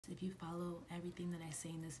if you follow everything that I say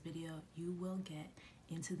in this video, you will get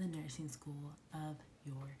into the nursing school of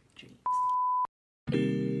your dreams.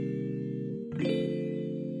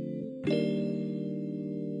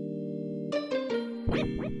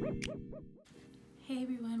 Hey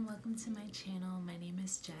everyone, welcome to my channel. My name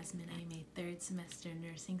is Jasmine. I'm a third semester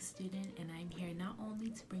nursing student, and I'm here not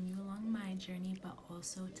only to bring you along my journey, but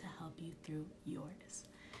also to help you through yours.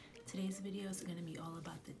 Today's video is going to be all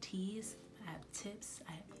about the T's. I have tips,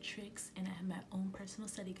 I have tricks, and I have my own personal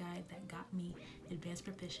study guide that got me advanced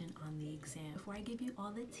proficient on the exam. Before I give you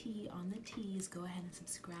all the tea on the T's, go ahead and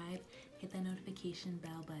subscribe, hit that notification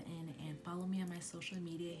bell button, and follow me on my social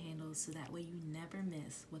media handles so that way you never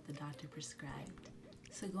miss what the doctor prescribed.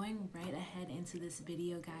 So going right ahead into this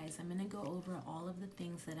video, guys, I'm going to go over all of the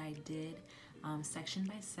things that I did section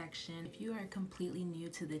by section. If you are completely new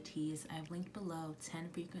to the T's, I've linked below 10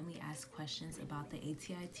 frequently asked questions about the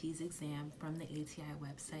ATI TEAS exam from the ATI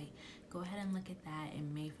website. Go ahead and look at that. It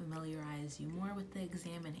may familiarize you more with the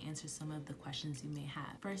exam and answer some of the questions you may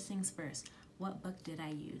have. First things first, what book did I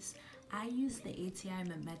use? I used the ATI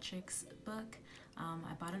Metrics book.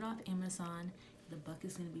 I bought it off Amazon. The book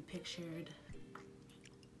is going to be pictured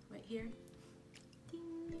right here.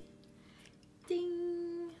 Ding,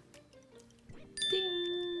 ding,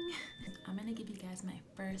 ding. I'm gonna give you guys my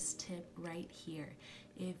first tip right here.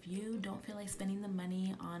 If you don't feel like spending the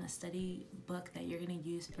money on a study book that you're gonna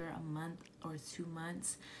use for a month or 2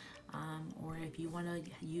 months, or if you want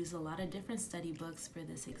to use a lot of different study books for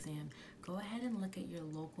this exam, go ahead and look at your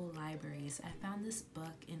local libraries. I found this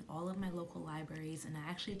book in all of my local libraries, and I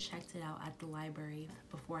actually checked it out at the library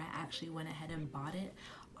before I actually went ahead and bought it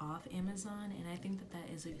off Amazon, and I think that that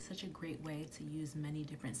is such a great way to use many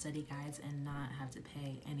different study guides and not have to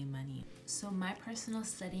pay any money. So my personal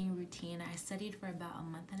studying routine, I studied for about a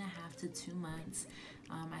month and a half to 2 months.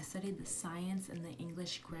 I studied the science and the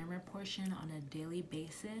English grammar portion on a daily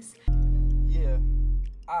basis.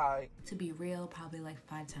 To be real, probably like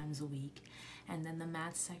 5 times a week. And then the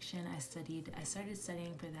math section, I started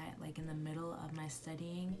studying for that like in the middle of my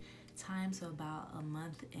studying time, so about a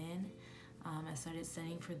month in. I started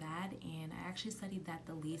studying for that, and I actually studied that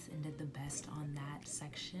the least and did the best on that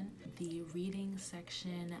section. The reading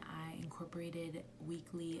section, I incorporated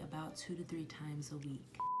weekly about 2 to 3 times a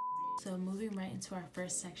week. So moving right into our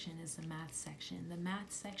first section is the math section. The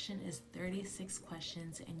math section is 36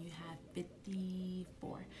 questions, and you have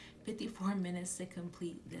 54 minutes to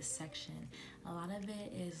complete this section. A lot of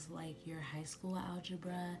it is like your high school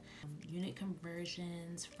algebra, unit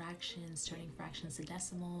conversions, fractions, turning fractions to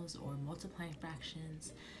decimals or multiplying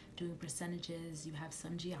fractions, doing percentages. You have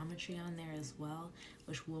some geometry on there as well,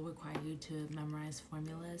 which will require you to memorize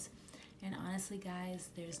formulas. And honestly, guys,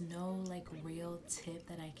 there's no like real tip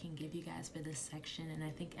that I can give you guys for this section, and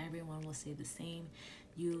I think everyone will say the same.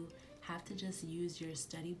 You have to just use your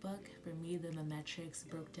study book. For me, the metrics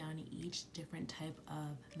broke down each different type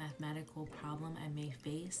of mathematical problem I may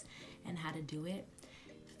face and how to do it.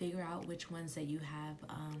 Figure out which ones that you have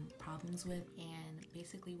problems with, and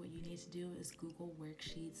basically what you need to do is Google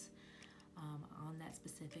worksheets on that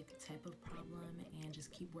specific type of problem, and just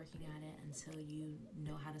keep working at it until you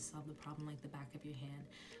know how to solve the problem like the back of your hand.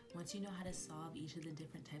 Once you know how to solve each of the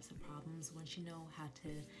different types of problems, once you know how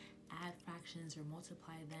to add fractions or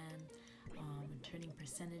multiply them, turning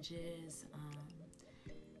percentages,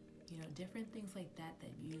 different things like that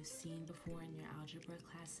that you've seen before in your algebra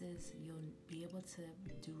classes, you'll be able to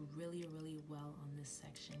do really, really well on this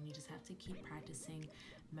section. You just have to keep practicing,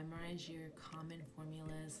 memorize your common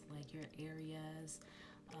formulas like your areas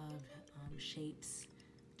of shapes,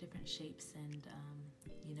 different shapes, and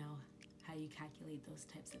how you calculate those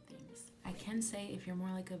types of things. I can say if you're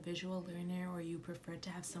more like a visual learner, or you prefer to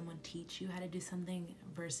have someone teach you how to do something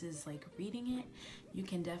versus like reading it, you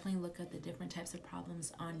can definitely look at the different types of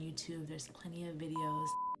problems on YouTube. There's plenty of videos.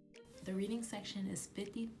 The reading section is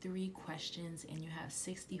 53 questions, and you have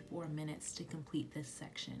 64 minutes to complete this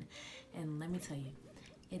section. And let me tell you,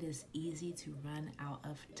 it is easy to run out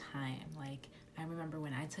of time. Like, I remember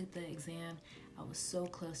when I took the exam, I was so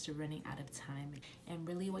close to running out of time. And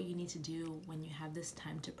really what you need to do when you have this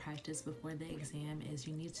time to practice before the exam is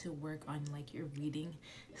you need to work on like your reading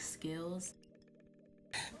skills.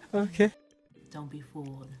 Okay. Don't be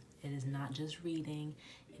fooled. It is not just reading.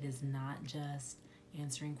 It is not just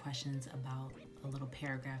answering questions about a little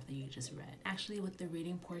paragraph that you just read. Actually, with the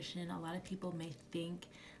reading portion, a lot of people may think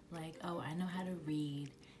like, oh, I know how to read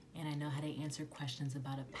and I know how to answer questions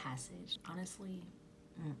about a passage. Honestly,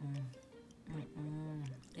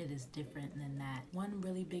 It is different than that. One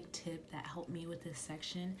really big tip that helped me with this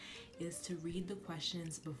section is to read the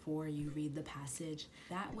questions before you read the passage.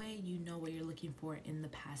 That way you know what you're looking for in the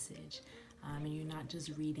passage. And you're not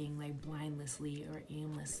just reading like blindlessly or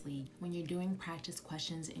aimlessly. When you're doing practice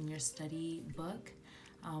questions in your study book,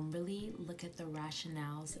 really look at the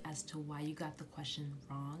rationales as to why you got the question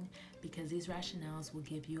wrong, because these rationales will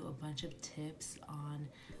give you a bunch of tips on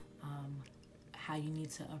how you need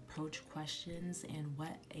to approach questions and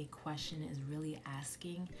what a question is really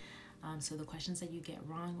asking. So the questions that you get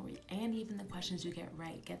wrong, and even the questions you get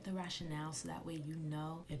right, get the rationale so that way you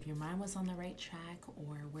know if your mind was on the right track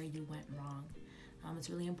or where you went wrong. It's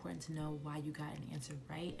really important to know why you got an answer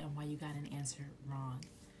right and why you got an answer wrong.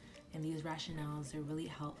 And these rationales are really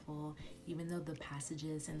helpful. Even though the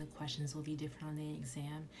passages and the questions will be different on the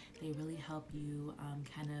exam, they really help you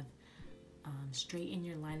straighten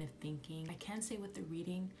your line of thinking. I can say with the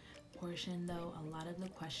reading portion though, a lot of the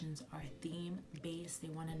questions are theme based. They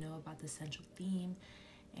want to know about the central theme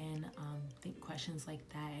and think questions like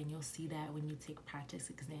that, and you'll see that when you take practice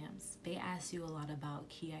exams. They ask you a lot about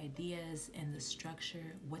key ideas and the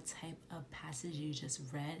structure, what type of passage you just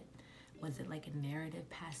read. Was it like a narrative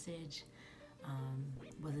passage?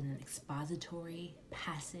 Was it an expository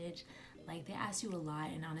passage? Like, they ask you a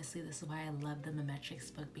lot, and honestly this is why I love the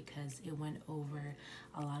Memetrics book, because it went over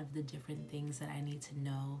a lot of the different things that I need to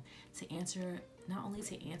know to answer, not only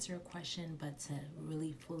to answer a question, but to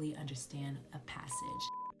really fully understand a passage.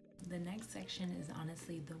 The next section is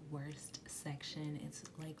honestly the worst section. It's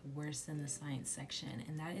like worse than the science section,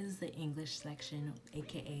 and that is the English section,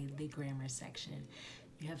 aka the grammar section.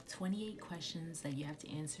 You have 28 questions that you have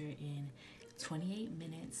to answer in 28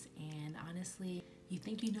 minutes, and honestly, you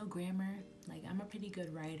think you know grammar. Like, I'm a pretty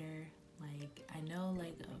good writer. Like, I know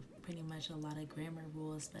like pretty much a lot of grammar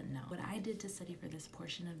rules, but no. What I did to study for this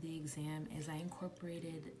portion of the exam is I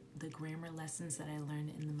incorporated the grammar lessons that I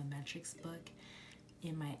learned in the Memetrics book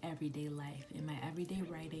in my everyday life, in my everyday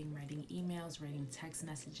writing emails, writing text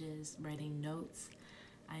messages, writing notes.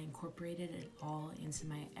 I incorporated it all into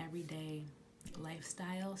my everyday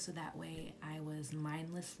lifestyle, so that way I was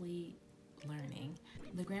mindlessly learning.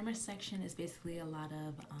 The grammar section is basically a lot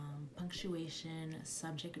of punctuation,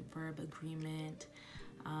 subject-verb agreement,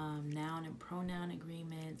 noun and pronoun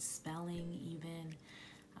agreements, spelling even.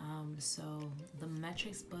 So the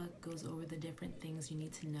Memetrics book goes over the different things you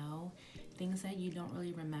need to know, things that you don't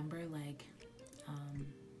really remember, like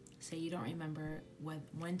say you don't remember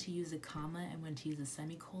when to use a comma and when to use a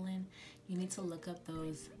semicolon. You need to look up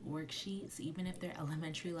those worksheets. Even if they're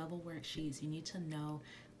elementary level worksheets, you need to know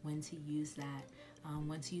when to use that,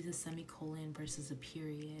 when to use a semicolon versus a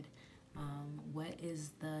period, what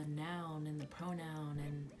is the noun and the pronoun,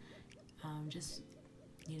 and just,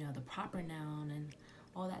 you know, the proper noun and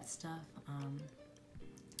all that stuff.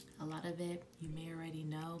 A lot of it you may already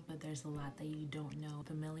know, but there's a lot that you don't know.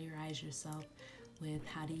 Familiarize yourself with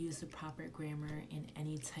how to use the proper grammar in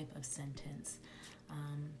any type of sentence.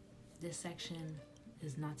 This section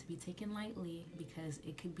is not to be taken lightly, because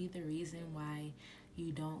it could be the reason why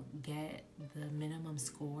you don't get the minimum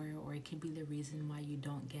score, or it could be the reason why you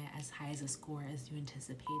don't get as high as a score as you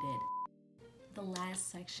anticipated. The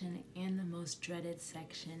last section and the most dreaded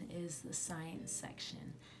section is the science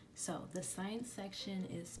section. So the science section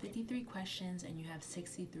is 53 questions and you have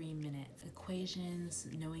 63 minutes. Equations,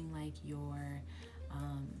 knowing like your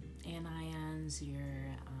anions,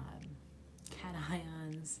 your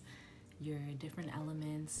cations, your different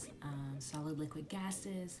elements, solid, liquid,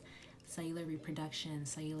 gases, cellular reproduction,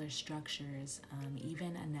 cellular structures,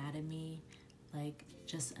 even anatomy, like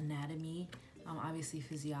just anatomy. Obviously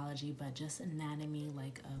physiology, but just anatomy,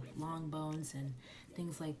 like of long bones and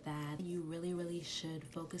things like that. You really should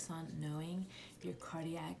focus on knowing your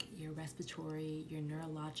cardiac, your respiratory, your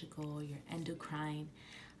neurological, your endocrine,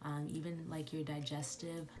 even like your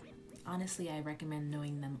digestive. Honestly, I recommend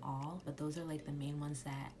knowing them all, but those are like the main ones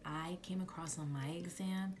that I came across on my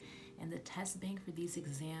exam. And the test bank for these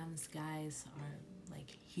exams, guys, are like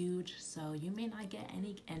huge, so you may not get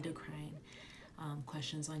any endocrine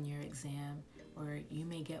questions on your exam, or you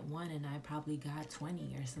may get one and I probably got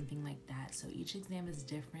 20 or something like that. So each exam is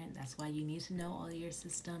different. That's why you need to know all your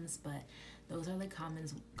systems, but those are the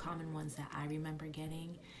common ones that I remember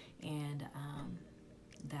getting, and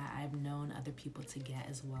that I've known other people to get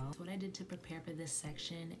as well. So what I did to prepare for this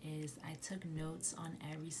section is I took notes on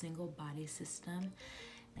every single body system,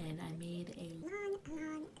 and I made a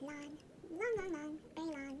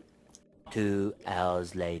 2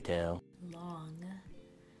 hours later. long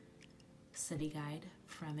study guide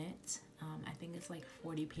from it. I think it's like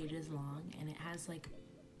 40 pages long, and it has like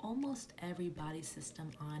almost every body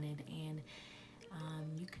system on it, and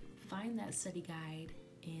you can find that study guide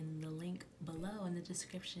in the link below in the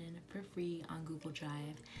description for free on Google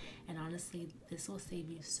Drive. And honestly, this will save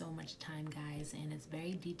you so much time, guys, and it's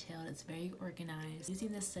very detailed, it's very organized.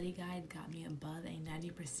 Using this study guide got me above a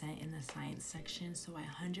 90% in the science section, so I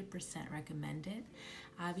 100% recommend it.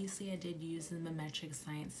 Obviously, I did use the metric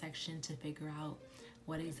science section to figure out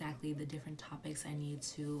what exactly the different topics I need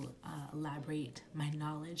to elaborate my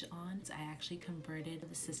knowledge on. So I actually converted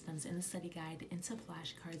the systems in the study guide into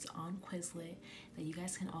flashcards on Quizlet that you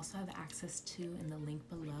guys can also have access to in the link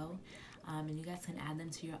below. And you guys can add them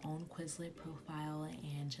to your own Quizlet profile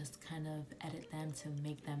and just kind of edit them to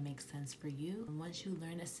make them make sense for you. And once you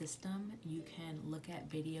learn a system, you can look at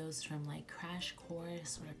videos from like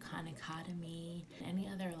CrashCourse or KhanAcademy, any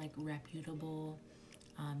other like reputable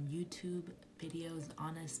YouTube videos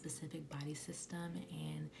on a specific body system,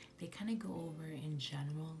 and they kind of go over in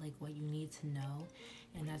general like what you need to know,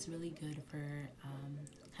 and that's really good for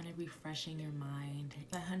kind of refreshing your mind.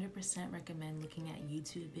 I 100% recommend looking at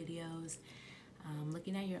YouTube videos,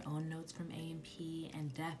 looking at your own notes from A&P,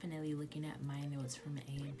 and definitely looking at my notes from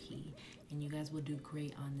A&P, and you guys will do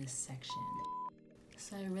great on this section.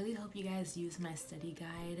 So I really hope you guys use my study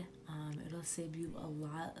guide. It'll save you a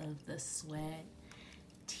lot of the sweat,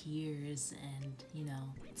 tears, and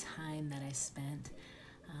time that I spent.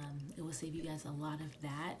 It will save you guys a lot of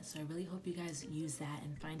that, so I really hope you guys use that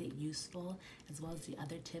and find it useful, as well as the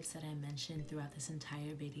other tips that I mentioned throughout this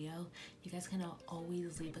entire video. You guys can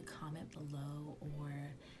always leave a comment below, or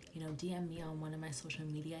DM me on one of my social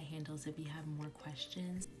media handles if you have more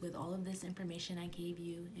questions. With all of this information I gave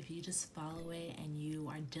you, if you just follow it and you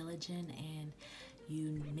are diligent and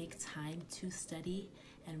you make time to study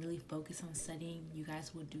and really focus on studying, you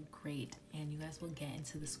guys will do great and you guys will get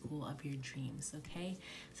into the school of your dreams, okay?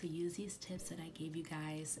 So use these tips that I gave you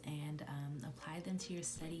guys and apply them to your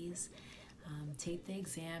studies. Take the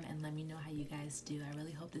exam and let me know how you guys do. I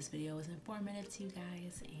really hope this video was informative to you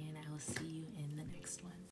guys, and I will see you in the next one.